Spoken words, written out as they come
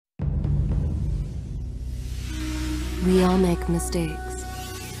We all make mistakes.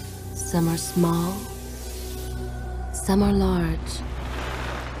 Some are small, some are large.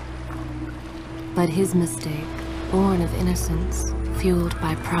 But his mistake, born of innocence, fueled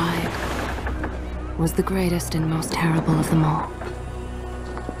by pride, was the greatest and most terrible of them all. All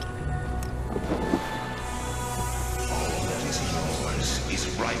that is yours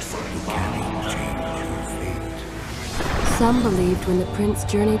is rightfully mine. Change your fate. Some believed when the prince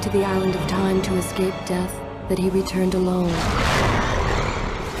journeyed to the island of time to escape death, that he returned alone.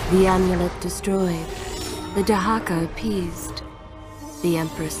 The amulet destroyed, the Dahaka appeased, the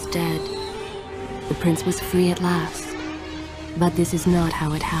empress dead. The prince was free at last. But this is not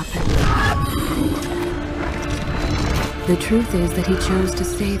how it happened. The truth is that he chose to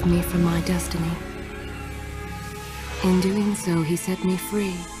save me from my destiny. In doing so, he set me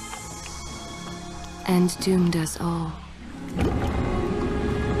free and doomed us all.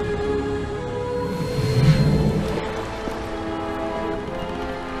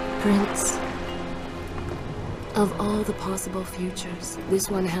 Prince, of all the possible futures, this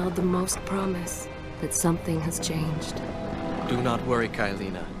one held the most promise that something has changed. Do not worry,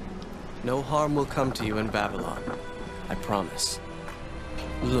 Kaileena. No harm will come to you in Babylon. I promise.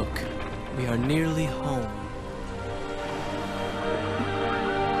 Look, we are nearly home.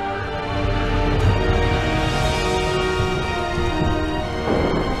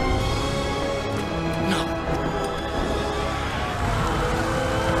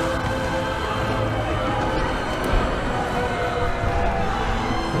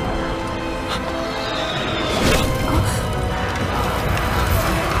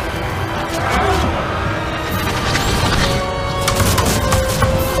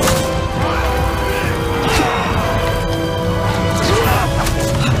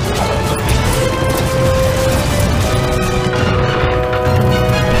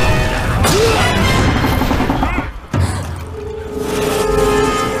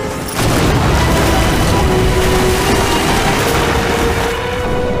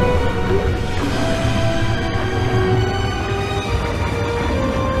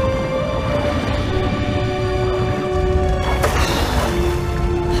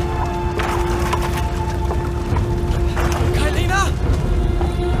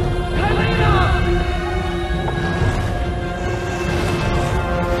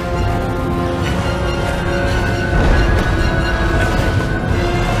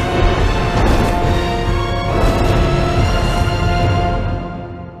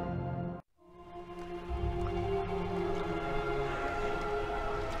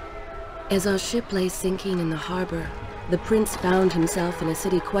 As our ship lay sinking in the harbor, the prince found himself in a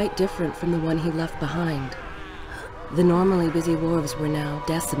city quite different from the one he left behind. The normally busy wharves were now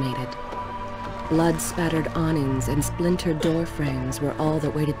decimated. Blood-spattered awnings and splintered door frames were all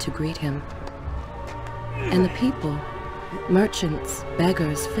that waited to greet him. And the people, merchants,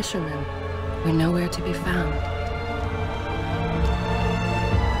 beggars, fishermen, were nowhere to be found.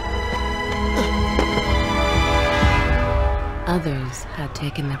 Others had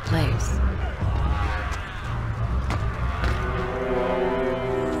taken their place.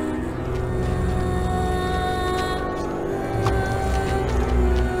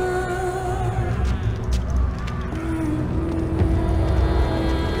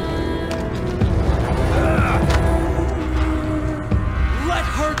 Let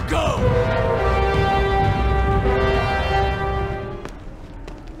her go!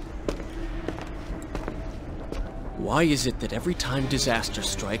 Why is it that every time disaster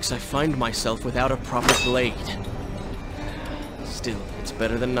strikes, I find myself without a proper blade? Still, it's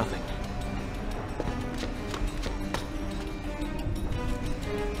better than nothing.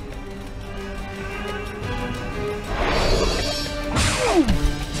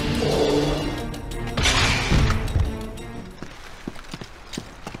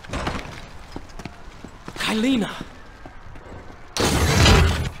 Kaileena!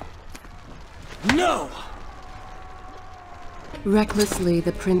 No! Recklessly,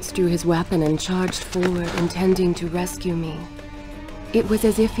 the prince drew his weapon and charged forward, intending to rescue me. It was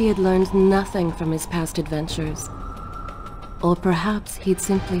as if he had learned nothing from his past adventures. Or perhaps he'd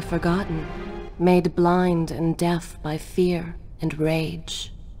simply forgotten, made blind and deaf by fear and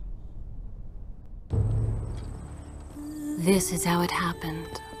rage. This is how it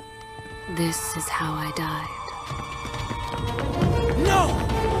happened. This is how I died. No!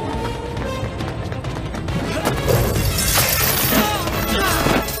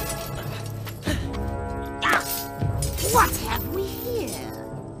 What have we here?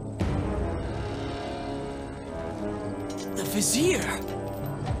 The Vizier!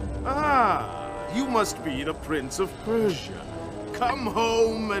 Ah, you must be the Prince of Persia. come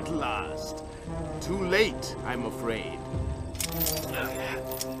home at last. Too late, I'm afraid.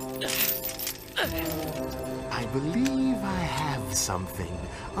 I believe I have something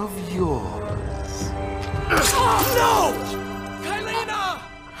of yours. No! Kaileena!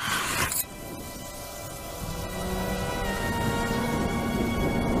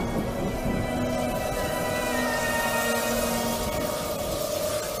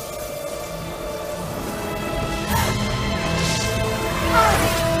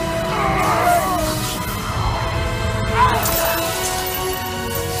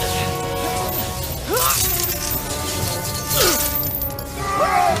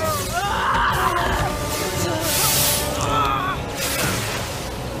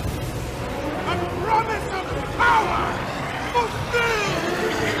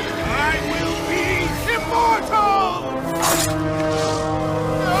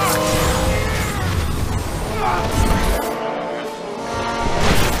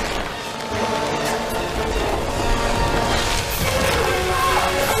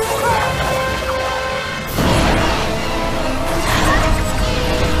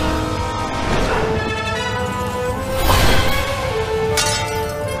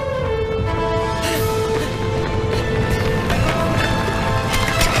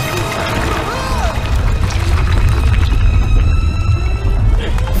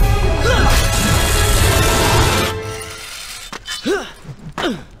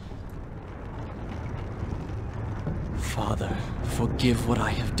 Father, forgive what I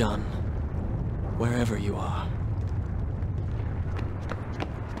have done, wherever you are.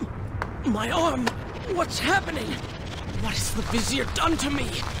 My arm! What's happening? What has the Vizier done to me?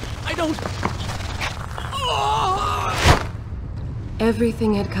 I don't... Oh!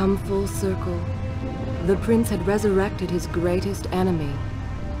 Everything had come full circle. The prince had resurrected his greatest enemy.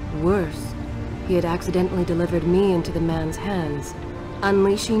 Worse, he had accidentally delivered me into the man's hands,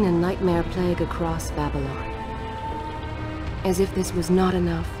 unleashing a nightmare plague across Babylon. As if this was not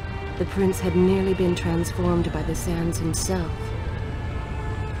enough, the prince had nearly been transformed by the sands himself.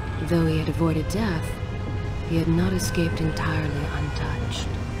 Though he had avoided death, he had not escaped entirely untouched.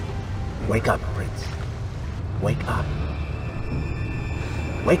 Wake up, Prince. Wake up.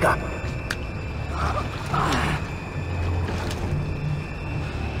 Wake up!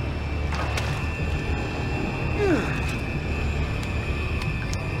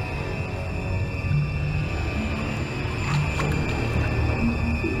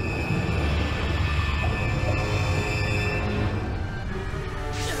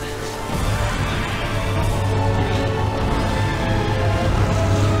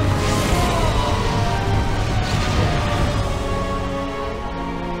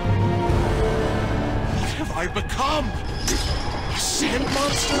 I become a sand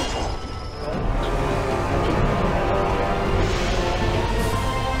monster?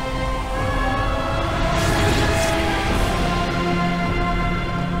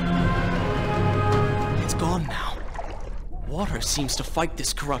 It's gone now. Water seems to fight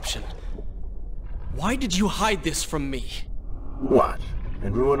this corruption. Why did you hide this from me? What?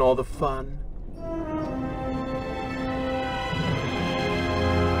 And ruin all the fun?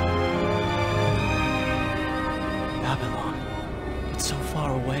 Babylon. It's so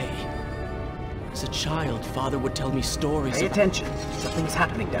far away. As a child, Father would tell me stories Pay of... attention. Something's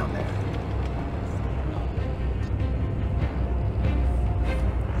happening down there.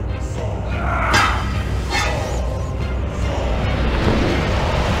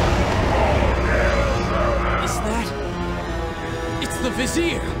 Is that... It's the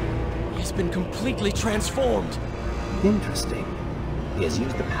Vizier! He has been completely transformed. Interesting. He has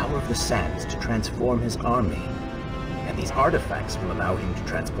used the power of the sands to transform his army. And these artifacts will allow him to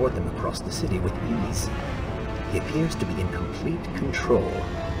transport them across the city with ease. He appears to be in complete control.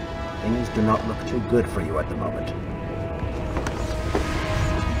 Things do not look too good for you at the moment.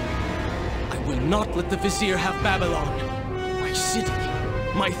 I will not let the Vizier have Babylon. My city.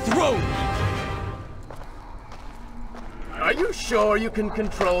 My throne! Are you sure you can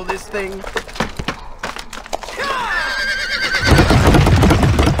control this thing?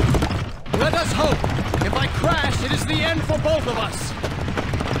 Let us hope! If I crash, it is the end for both of us!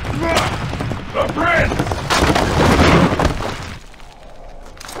 The prince!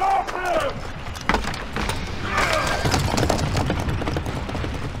 Stop him!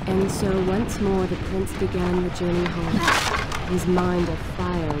 And so once more the prince began the journey home, his mind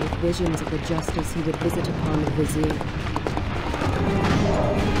afire with visions of the justice he would visit upon the Vizier.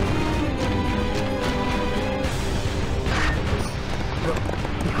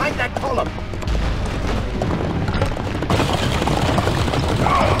 Behind that column!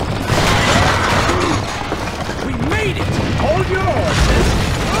 We made it! Hold your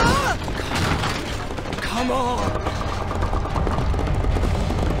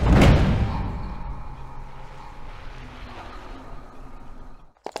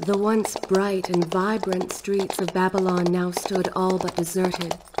The once bright and vibrant streets of Babylon now stood all but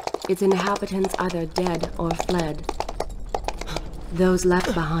deserted, its inhabitants either dead or fled. Those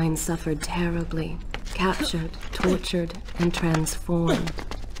left behind suffered terribly, captured, tortured, and transformed.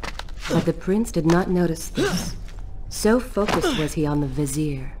 But the prince did not notice this. So focused was he on the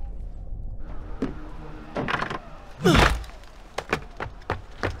Vizier.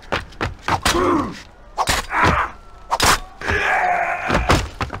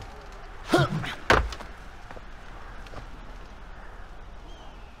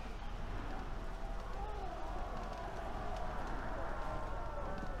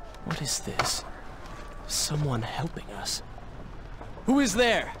 What is this? Someone helping us. Who is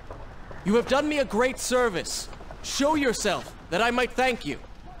there? You have done me a great service. Show yourself, that I might thank you.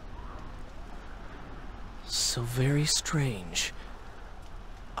 So very strange.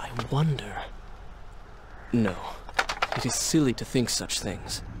 I wonder... No, it is silly to think such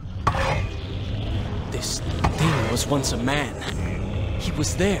things. This thing was once a man. He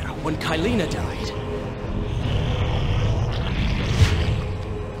was there when Kaileena died.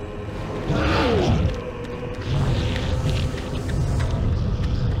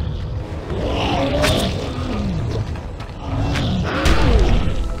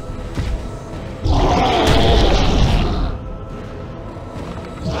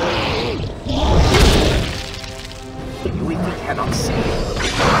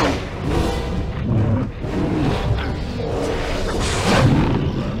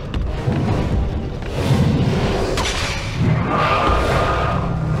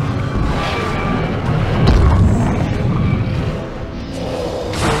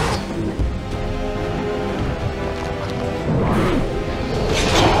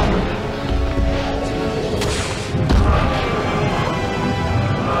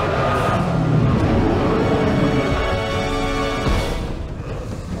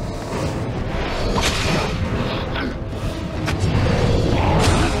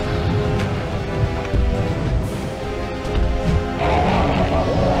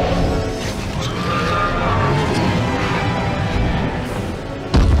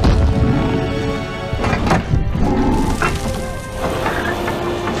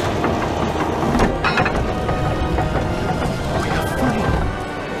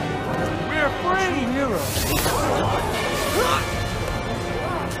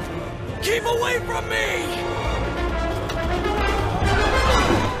 Keep away from me!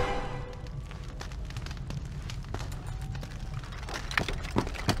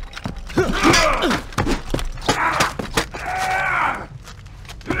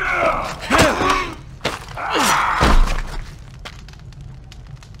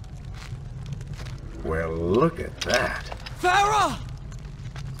 Well, look at that. Farah!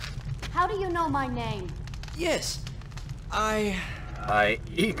 How do you know my name? Yes, I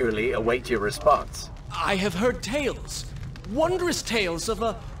eagerly await your response. I have heard tales, wondrous tales of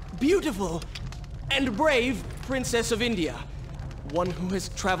a beautiful and brave princess of India. One who has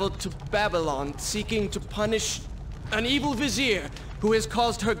traveled to Babylon seeking to punish an evil vizier who has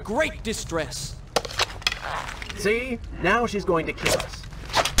caused her great distress. See? Now she's going to kill us.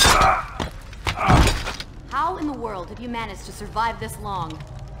 How in the world have you managed to survive this long?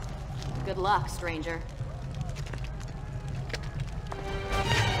 Good luck, stranger.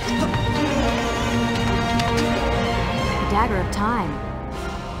 The Dagger of Time.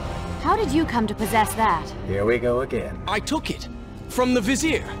 How did you come to possess that? Here we go again. I took it from the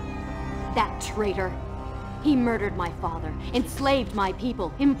vizier. That traitor. He murdered my father, enslaved my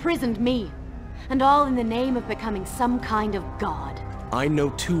people, imprisoned me. And all in the name of becoming some kind of god. I know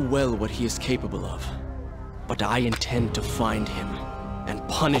too well what he is capable of. But I intend to find him and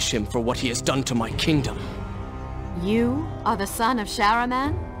punish him for what he has done to my kingdom. You are the son of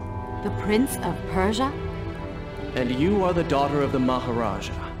Shahraman? The Prince of Persia? And you are the daughter of the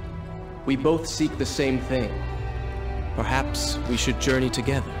Maharaja. We both seek the same thing. Perhaps we should journey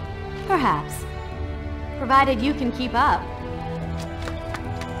together. Perhaps. Provided you can keep up.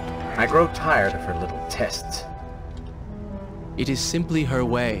 I grow tired of her little tests. It is simply her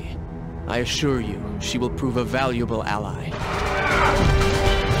way. I assure you, she will prove a valuable ally.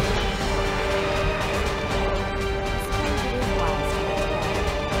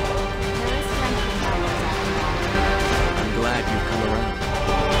 I'm glad you've come around.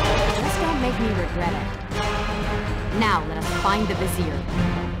 Just don't make me regret it. Now let us find the Vizier.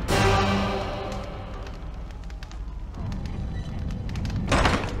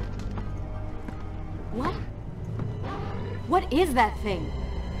 What? What is that thing?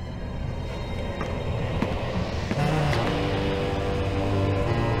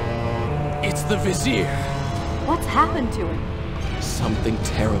 It's the Vizier! What's happened to him? something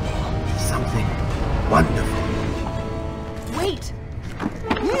terrible. Something wonderful. Wait!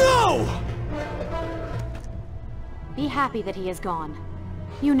 No! Be happy that he is gone.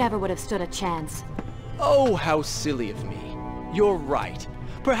 You never would have stood a chance. Oh, how silly of me. You're right.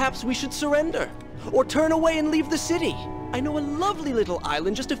 Perhaps we should surrender. Or turn away and leave the city. I know a lovely little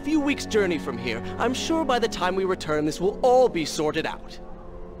island just a few weeks' journey from here. I'm sure by the time we return, this will all be sorted out.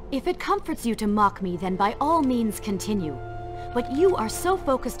 If it comforts you to mock me, then by all means continue. But you are so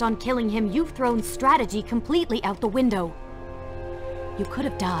focused on killing him, you've thrown strategy completely out the window. You could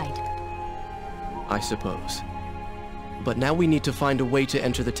have died. I suppose. But now we need to find a way to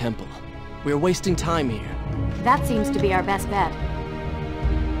enter the temple. We're wasting time here. That seems to be our best bet.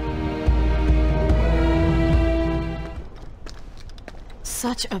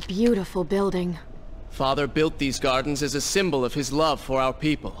 Such a beautiful building. Father built these gardens as a symbol of his love for our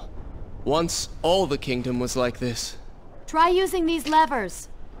people. Once, all the kingdom was like this. Try using these levers.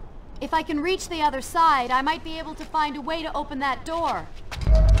 If I can reach the other side, I might be able to find a way to open that door.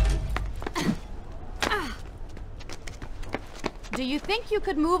 Do you think you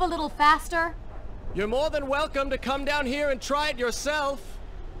could move a little faster? You're more than welcome to come down here and try it yourself.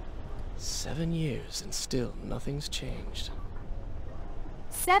 7 years and still nothing's changed.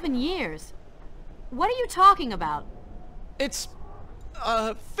 7 years? What are you talking about? It's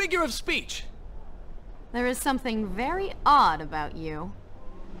a figure of speech. There is something very odd about you.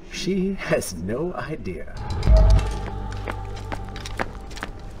 She has no idea.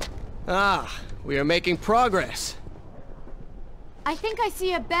 Ah, we are making progress. I think I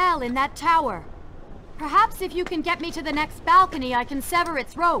see a bell in that tower. Perhaps if you can get me to the next balcony, I can sever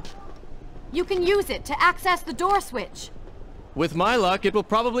its rope. You can use it to access the door switch. With my luck, it will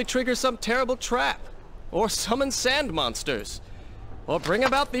probably trigger some terrible trap. Or summon sand monsters. Or bring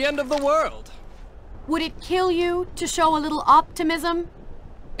about the end of the world. Would it kill you to show a little optimism?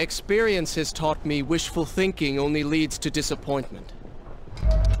 Experience has taught me wishful thinking only leads to disappointment.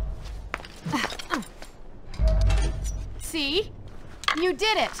 See? You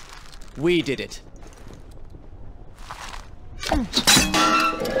did it! We did it.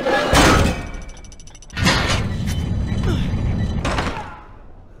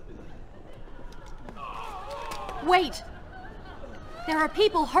 Wait! There are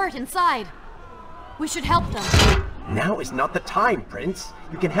people hurt inside. We should help them. Now is not the time, Prince.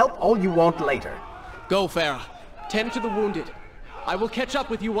 You can help all you want later. Go, Farah. Tend to the wounded. I will catch up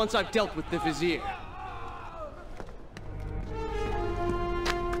with you once I've dealt with the Vizier.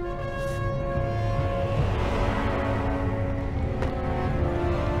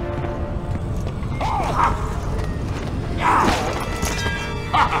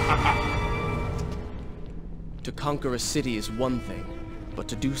 To conquer a city is one thing, but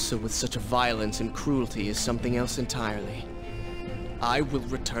to do so with such violence and cruelty is something else entirely. I will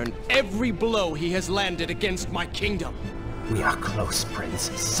return every blow he has landed against my kingdom. We are close,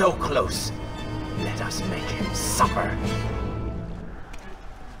 Prince. So close. Let us make him suffer.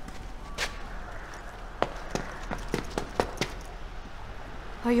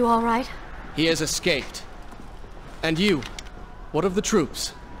 Are you all right? He has escaped. And you? What of the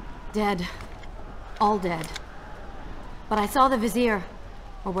troops? Dead. All dead. But I saw the Vizier,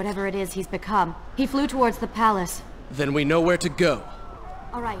 or whatever it is he's become. He flew towards the palace. Then we know where to go.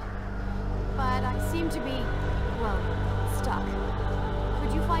 All right. But I seem to be, well, stuck.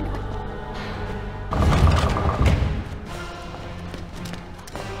 Could you find a way?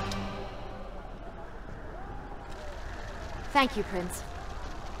 Thank you, Prince.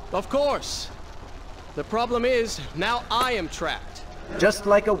 Of course. The problem is, now I am trapped. Just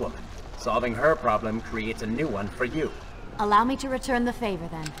like a woman. Solving her problem creates a new one for you. Allow me to return the favor,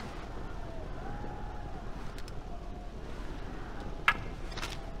 then.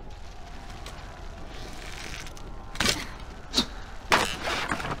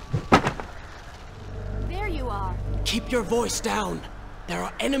 There you are. Keep your voice down. There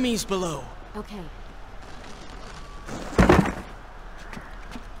are enemies below. Okay.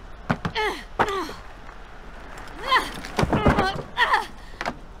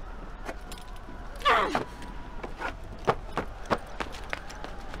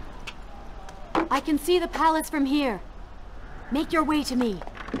 I can see the palace from here. Make your way to me.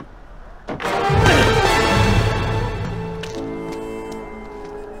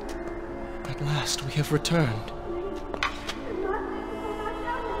 At last, we have returned.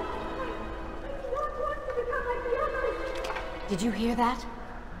 Did you hear that?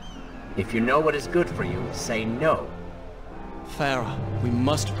 If you know what is good for you, say no. Farah, we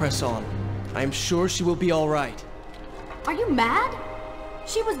must press on. I am sure she will be all right. Are you mad?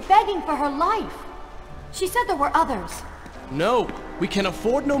 She was begging for her life. She said there were others. No, We can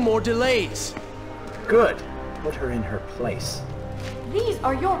afford no more delays. Good. Put her in her place. These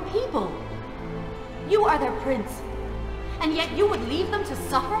are your people. You are their prince. And yet you would leave them to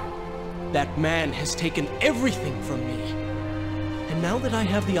suffer? That man has taken everything from me. And now that I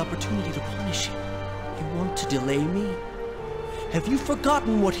have the opportunity to punish him, you want to delay me? Have you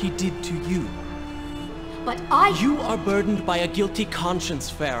forgotten what he did to you? But You are burdened by a guilty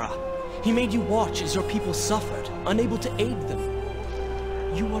conscience, Farah. He made you watch as your people suffered, unable to aid them.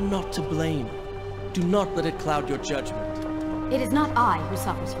 You are not to blame. Do not let it cloud your judgment. It is not I who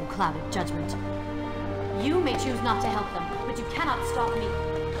suffers from clouded judgment. You may choose not to help them, but you cannot stop me.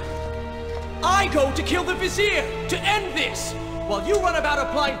 I go to kill the Vizier, to end this, while you run about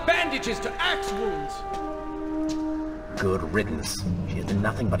applying bandages to axe wounds. Good riddance. She has been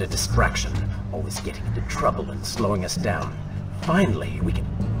nothing but a distraction, always getting into trouble and slowing us down. Finally, we can...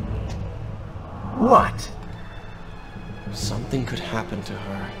 What? Something could happen to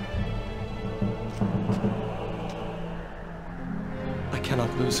her. I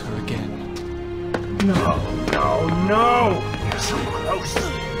cannot lose her again. No, no, no! You're so close!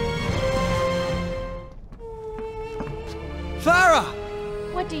 Farah!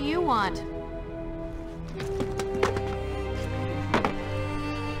 What do you want?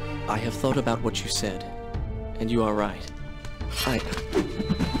 I have thought about what you said, and you are right. Can't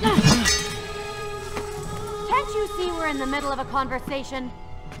you see we're in the middle of a conversation?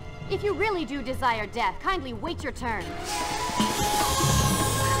 If you really do desire death, kindly wait your turn.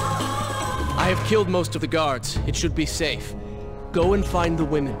 I have killed most of the guards. It should be safe. Go and find the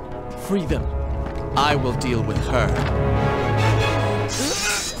women. Free them. I will deal with her.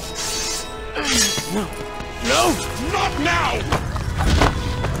 No. No! Not now!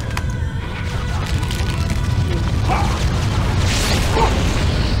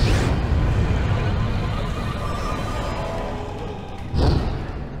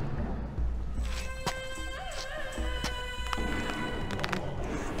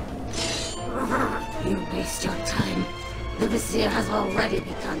 You waste your time. The Vizier has already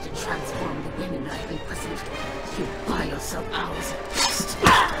begun to transform the women I've imprisoned. You buy yourself hours at best.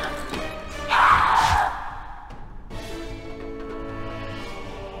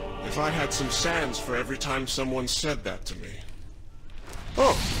 If I had some sands for every time someone said that to me.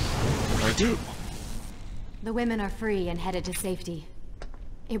 Oh, I do. The women are free and headed to safety.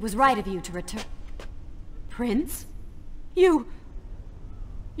 It was right of you to return... Prince? You're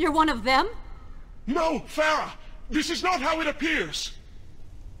one of them? No, Farah! This is not how it appears!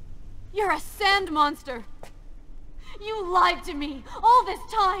 You're a sand monster! You lied to me all this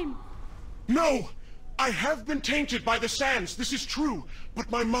time! No! I have been tainted by the sands, this is true, but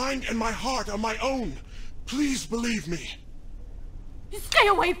my mind and my heart are my own. Please believe me. Stay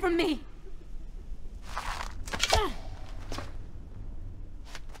away from me!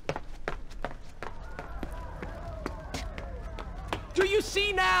 Do you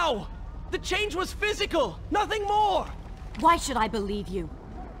see now? The change was physical, nothing more! Why should I believe you?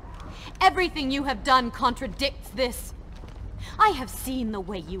 Everything you have done contradicts this. I have seen the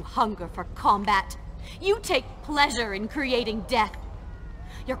way you hunger for combat. You take pleasure in creating death.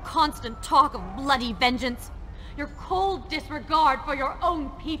 Your constant talk of bloody vengeance. Your cold disregard for your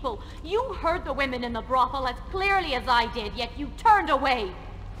own people. You heard the women in the brothel as clearly as I did, yet you turned away.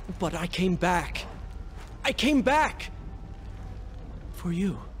 But I came back. I came back! For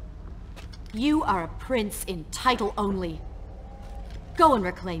you. You are a prince in title only. Go and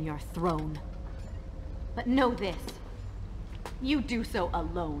reclaim your throne. But know this. You do so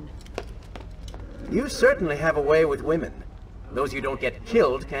alone. You certainly have a way with women. Those who don't get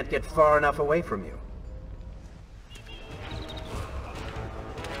killed can't get far enough away from you.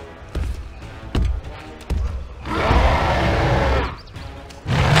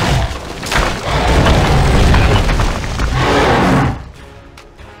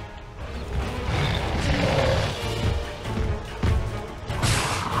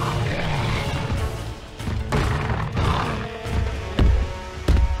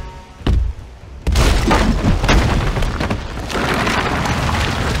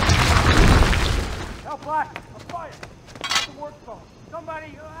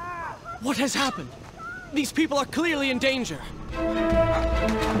 What has happened? These people are clearly in danger. Poor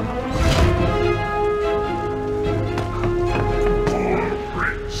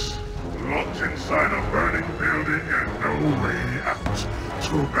prince. Locked inside a burning building and no way out.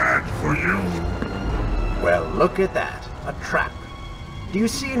 Too bad for you. Well, look at that. A trap. Do you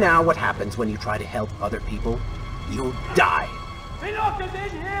see now what happens when you try to help other people? You'll die. They locked us in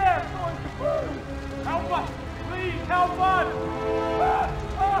here! Help us! Please, help us!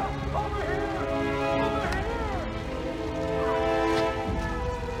 Over here! Over here!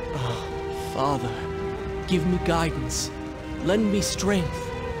 Father, give me guidance. Lend me strength.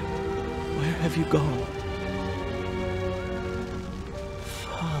 Where have you gone?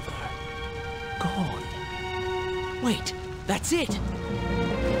 Father, gone. Wait, that's it!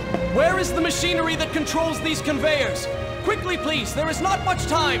 Where is the machinery that controls these conveyors? Quickly, please, there is not much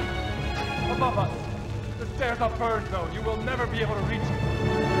time! Above us. The stairs are burned, though. You will never be able to reach it.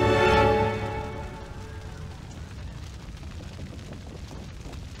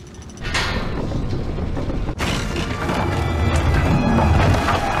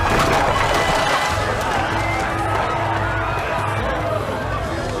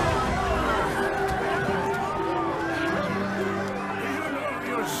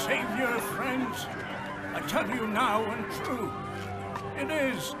 Tell you now and true, it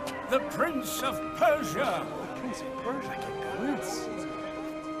is the Prince of Persia. The Prince of Persia, Prince.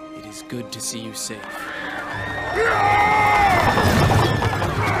 It is good to see you safe.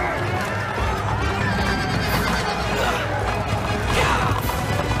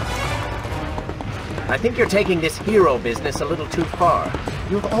 I think you're taking this hero business a little too far.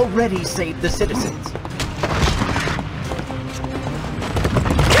 You've already saved the citizens.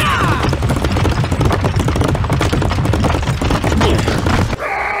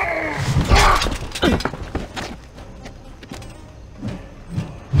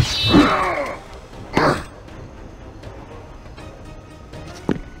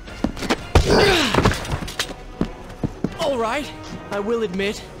 All right, I will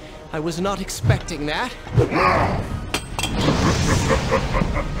admit, I was not expecting that.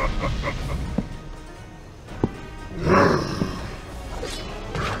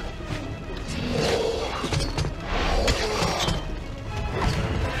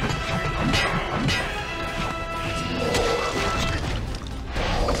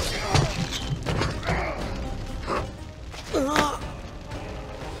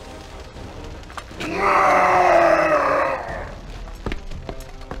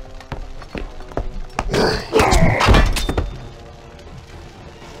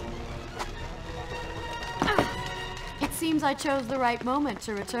 I chose the right moment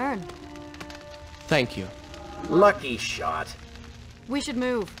to return. Thank you. Lucky shot. We should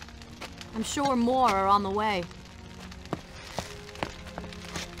move. I'm sure more are on the way.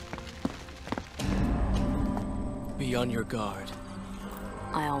 Be on your guard.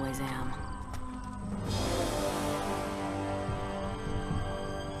 I always am.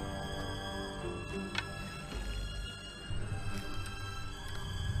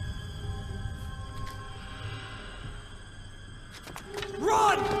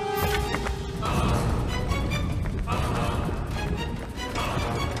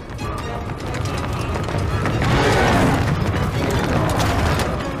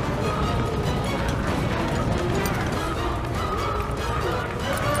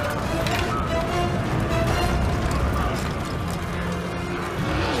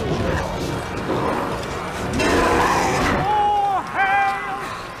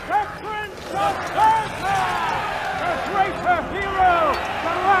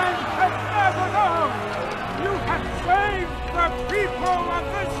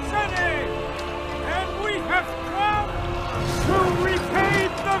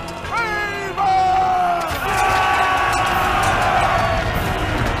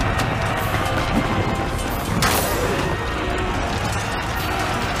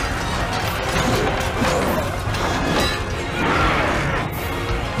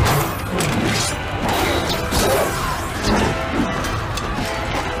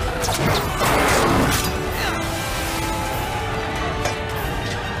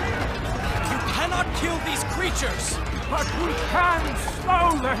 But we can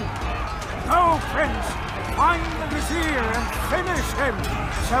slow them. Go, Prince. Find the Vizier and finish him,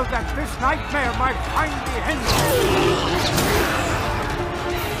 so that this nightmare might finally end.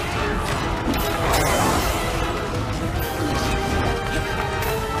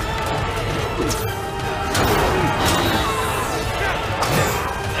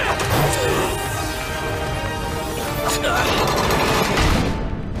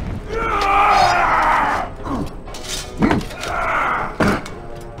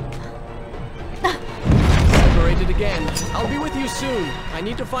 Again. I'll be with you soon. I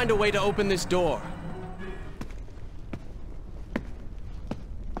need to find a way to open this door.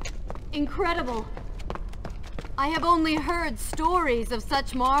 Incredible. I have only heard stories of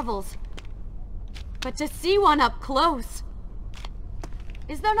such marvels. But to see one up close...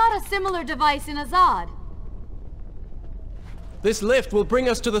 Is there not a similar device in Azad? This lift will bring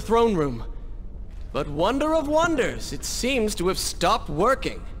us to the throne room. But wonder of wonders, it seems to have stopped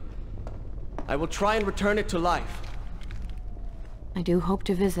working. I will try and return it to life. I do hope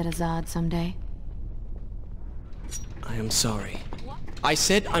to visit Azad someday. I am sorry. I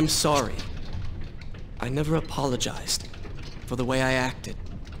said I'm sorry. I never apologized for the way I acted,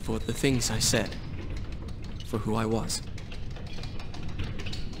 for the things I said, for who I was.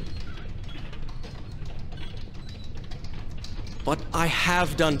 But I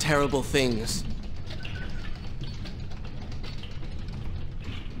have done terrible things.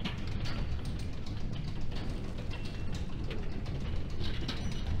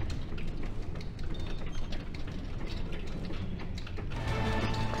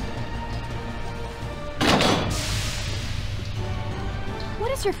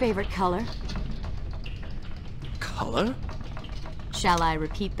 What is your favorite color? Color? Shall I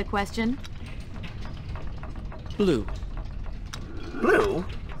repeat the question? Blue. Blue?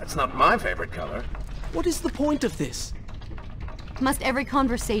 That's not my favorite color. What is the point of this? Must every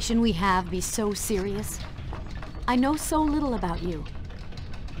conversation we have be so serious? I know so little about you.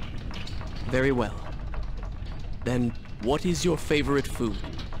 Very well. Then, what is your favorite food?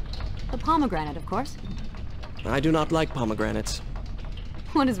 The pomegranate, of course. I do not like pomegranates.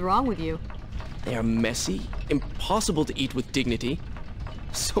 What is wrong with you? They are messy, impossible to eat with dignity.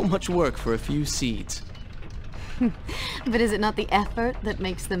 So much work for a few seeds. But is it not the effort that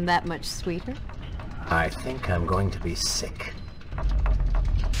makes them that much sweeter? I think I'm going to be sick.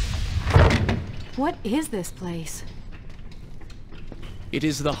 What is this place? It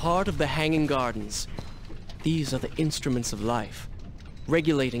is the heart of the Hanging Gardens. These are the instruments of life,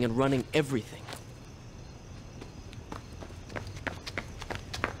 regulating and running everything.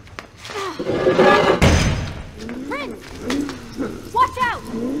 Prince! Watch out!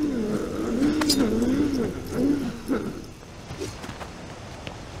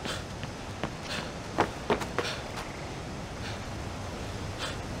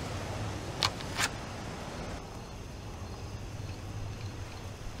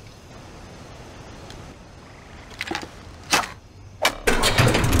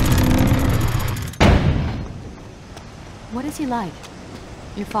 What is he like?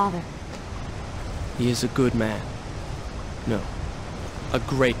 Your father? He is a good man. No, a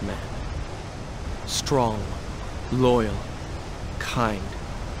great man. Strong, loyal, kind,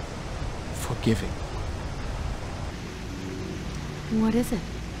 forgiving. What is it?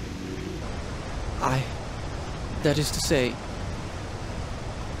 That is to say,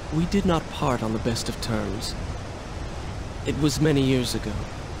 we did not part on the best of terms. It was many years ago.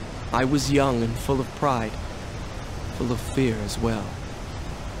 I was young and full of pride, full of fear as well.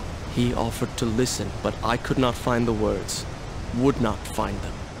 He offered to listen, but I could not find the words, would not find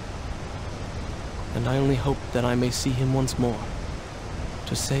them. And I only hope that I may see him once more,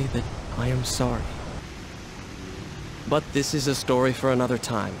 to say that I am sorry. But this is a story for another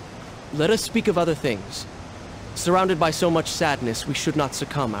time. Let us speak of other things. Surrounded by so much sadness, we should not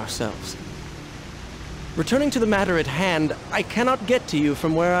succumb ourselves. Returning to the matter at hand, I cannot get to you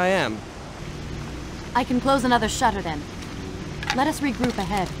from where I am. I can close another shutter then. Let us regroup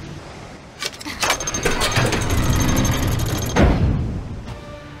ahead.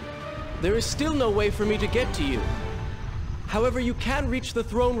 There is still no way for me to get to you. However, you can reach the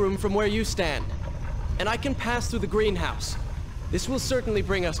throne room from where you stand. And I can pass through the greenhouse. This will certainly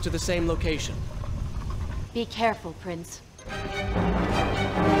bring us to the same location. Be careful, Prince. Do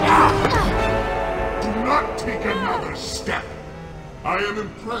not take another step. I am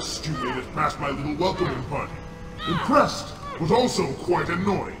impressed you made it past my little welcoming party. Impressed, but also quite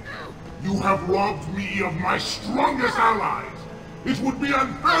annoyed. You have robbed me of my strongest allies. It would be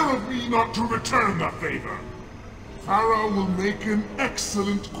unfair of me not to return the favor. Farah will make an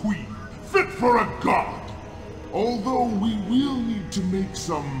excellent queen, fit for a god. Although we will need to make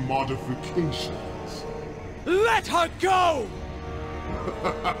some modifications. Let her go!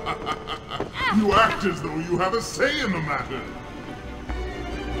 You act as though you have a say in the matter.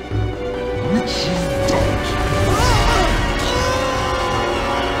 Which you don't.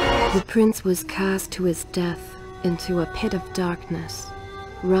 The prince was cast to his death into a pit of darkness,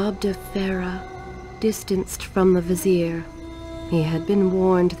 robbed of Farah, distanced from the Vizier. He had been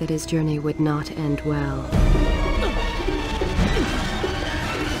warned that his journey would not end well.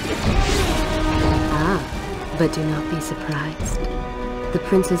 But do not be surprised. The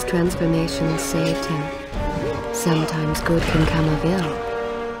prince's transformation saved him. Sometimes good can come of ill.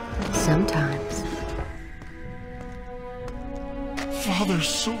 Sometimes. Father's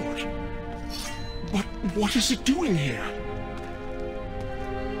sword. But what is it doing here?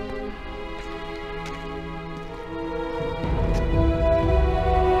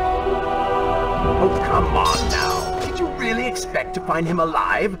 Oh, come on now. Did you really expect to find him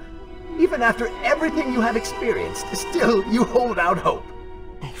alive? Even after everything you have experienced, still you hold out hope.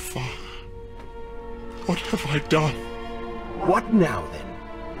 Oh, Father. What have I done? What now, then?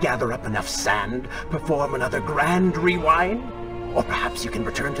 Gather up enough sand, perform another grand rewind? Or perhaps you can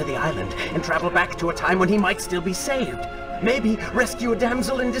return to the island and travel back to a time when he might still be saved. Maybe rescue a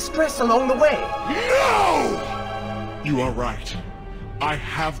damsel in distress along the way. No! You are right. I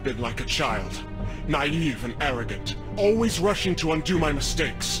have been like a child. Naive and arrogant, always rushing to undo my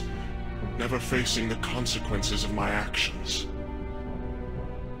mistakes, never facing the consequences of my actions.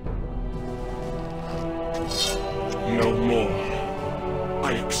 No more.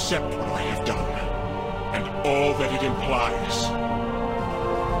 I accept what I have done, and all that it implies.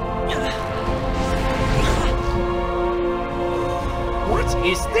 What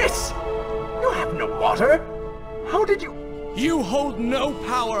is this? You have no water? How did you... You hold no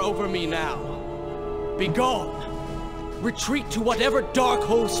power over me now. Begone. Retreat to whatever dark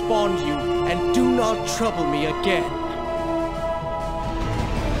hole spawned you, and do not trouble me again.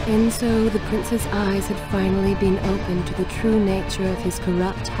 And so the prince's eyes had finally been opened to the true nature of his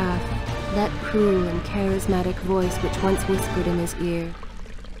corrupt half, that cruel and charismatic voice which once whispered in his ear.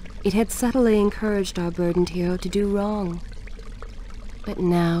 It had subtly encouraged our burdened hero to do wrong. But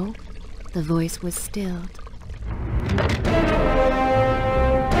now, the voice was stilled.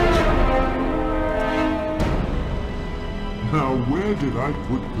 Now, where did I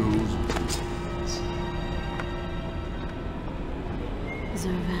put those biscuits?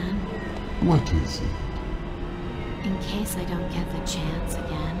 Zurvan, What is it? in case I don't get the chance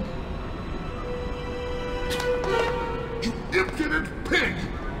again. You impudent pig!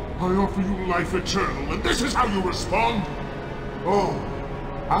 I offer you life eternal, and this is how you respond? Oh,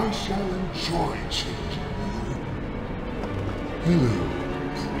 I shall enjoy changing you. Hello,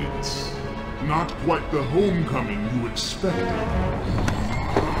 Prince. Not quite the homecoming you expected.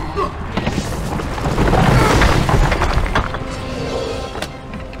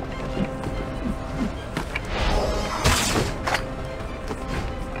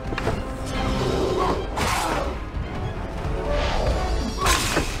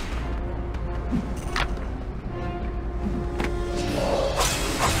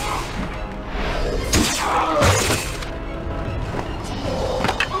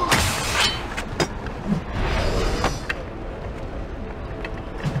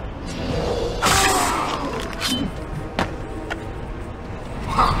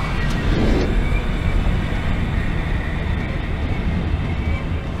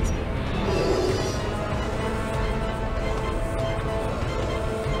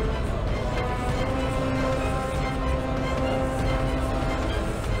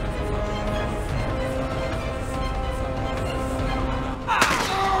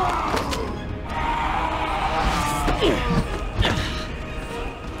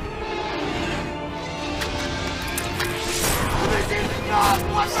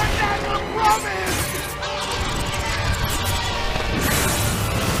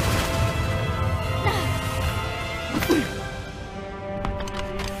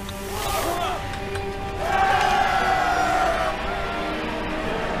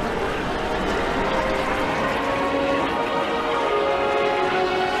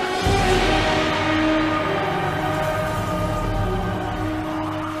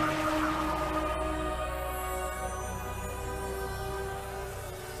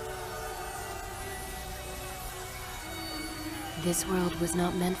 This world was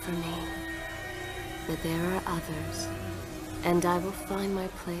not meant for me, but there are others, and I will find my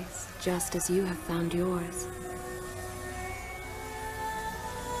place just as you have found yours.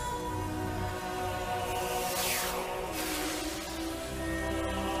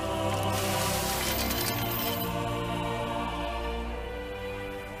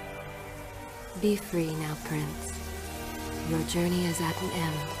 Be free now, Prince. Your journey is at an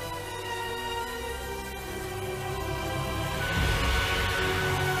end.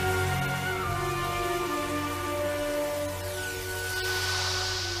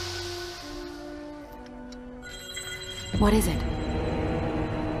 What is it?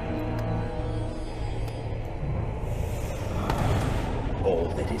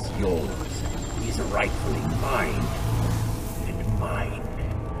 All that is yours is rightfully mine, and mine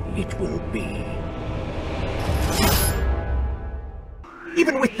it will be.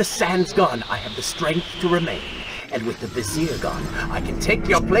 Even with the sands gone, I have the strength to remain. And with the Vizier gone, I can take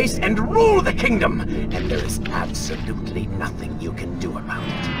your place and rule the kingdom. And there is absolutely nothing you can do about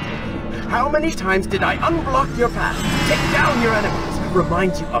it. How many times did I unblock your path, take down your enemies,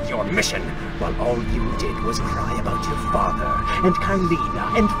 remind you of your mission, while all you did was cry about your father, and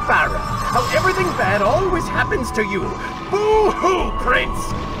Kaileena, and Farah, how everything bad always happens to you. Boo-hoo,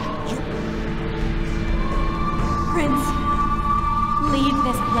 Prince! You Prince, leave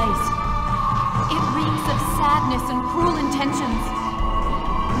this place. It reeks of sadness and cruel intentions.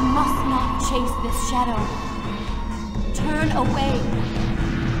 You must not chase this shadow. Turn away.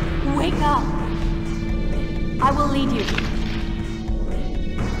 Wake up. I will lead you.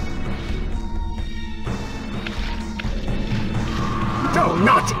 Do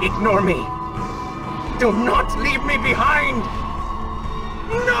not ignore me! Do not leave me behind!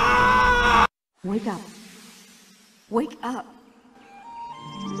 No! Wake up. Wake up.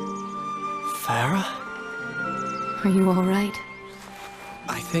 Farah? Are you all right?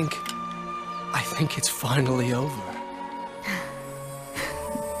 I think it's finally over.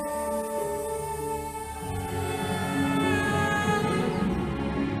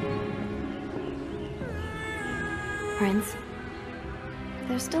 Prince,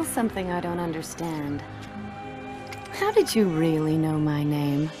 there's still something I don't understand. How did you really know my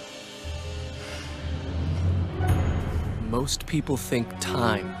name? Most people think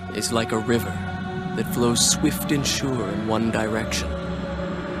time is like a river that flows swift and sure in one direction.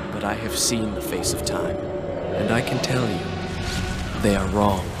 But I have seen the face of time, and I can tell you, they are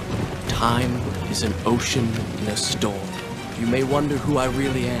wrong. Time is an ocean in a storm. You may wonder who I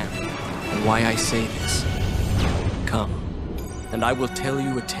really am, and why I say this. Come, and I will tell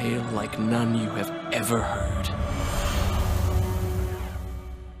you a tale like none you have ever heard.